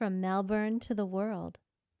From Melbourne to the world,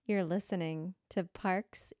 you're listening to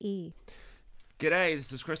Parx-e. G'day,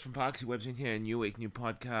 this is Chris from Parx-e Website here, a new week, new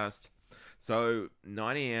podcast. So,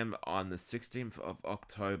 9 a.m. on the 16th of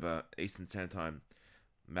October, Eastern Standard Time,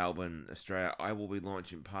 Melbourne, Australia, I will be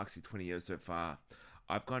launching Parx-e 20 years so far.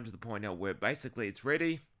 I've gone to the point now where basically it's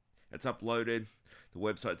ready, it's uploaded, the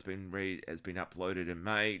website's has been uploaded and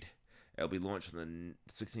made. It'll be launched on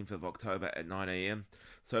the 16th of October at 9 a.m.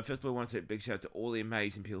 So first of all, I want to say a big shout out to all the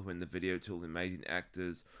amazing people who are in the video, to all the amazing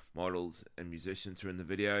actors, models, and musicians who are in the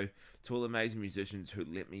video, to all the amazing musicians who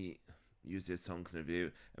let me use their songs in the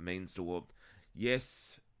video. It means the world.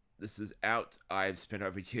 Yes, this is out. I've spent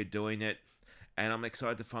over a year doing it, and I'm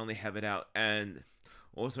excited to finally have it out. And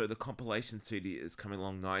also, the compilation CD is coming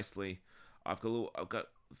along nicely. I've got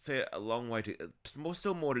a long way to,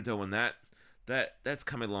 still more to do on that. That's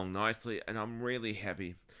coming along nicely, and I'm really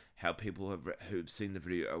happy how people who've seen the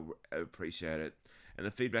video appreciate it, and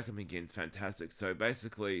the feedback I've been getting is fantastic. So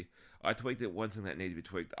basically, I tweaked it. One thing that needed to be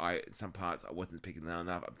tweaked, some parts I wasn't speaking loud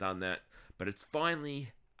enough. I've done that, but it's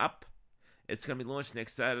finally up. It's going to be launched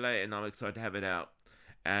next Saturday, and I'm excited to have it out.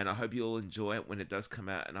 And I hope you all enjoy it when it does come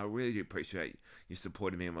out. And I really do appreciate you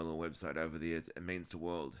supporting me on my little website over the years. It means the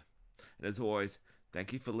world. And as always,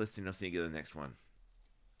 thank you for listening. I'll see you in the next one.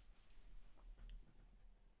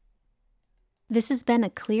 This has been a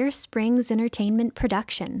Clear Springs Entertainment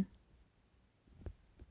production.